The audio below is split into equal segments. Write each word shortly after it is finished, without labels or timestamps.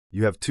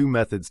You have two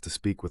methods to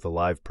speak with a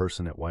live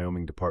person at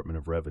Wyoming Department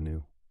of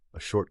Revenue, a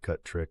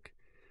shortcut trick,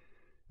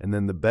 and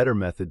then the better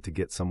method to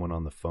get someone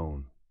on the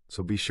phone,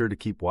 so be sure to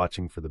keep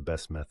watching for the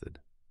best method.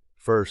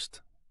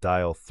 First,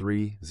 dial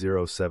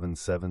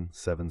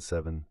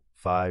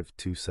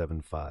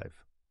 307-777-5275.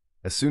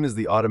 As soon as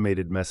the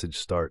automated message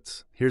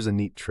starts, here's a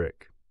neat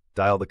trick.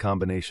 Dial the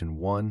combination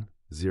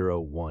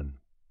 101.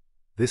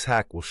 This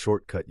hack will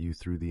shortcut you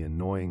through the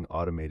annoying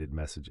automated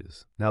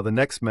messages. Now, the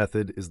next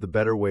method is the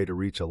better way to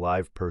reach a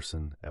live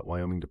person at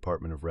Wyoming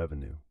Department of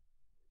Revenue.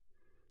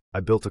 I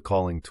built a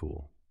calling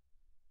tool.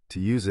 To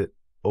use it,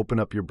 open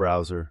up your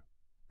browser,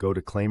 go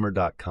to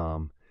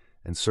Claimyr.com,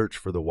 and search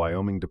for the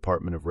Wyoming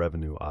Department of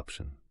Revenue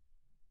option.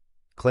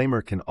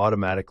 Claimyr can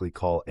automatically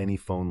call any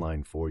phone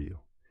line for you.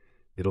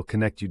 It'll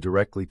connect you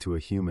directly to a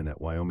human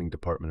at Wyoming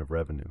Department of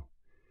Revenue.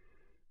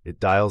 It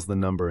dials the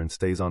number and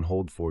stays on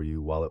hold for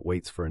you while it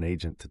waits for an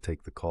agent to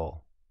take the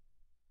call.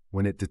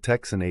 When it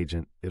detects an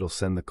agent, it'll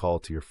send the call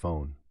to your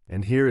phone.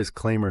 And here is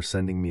Claimyr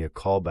sending me a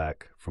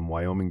callback from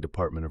Wyoming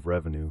Department of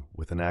Revenue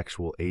with an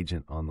actual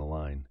agent on the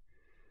line.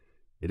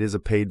 It is a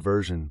paid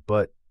version,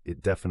 but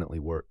it definitely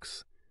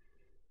works.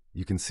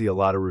 You can see a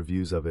lot of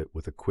reviews of it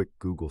with a quick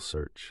Google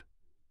search.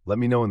 Let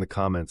me know in the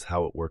comments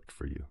how it worked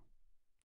for you.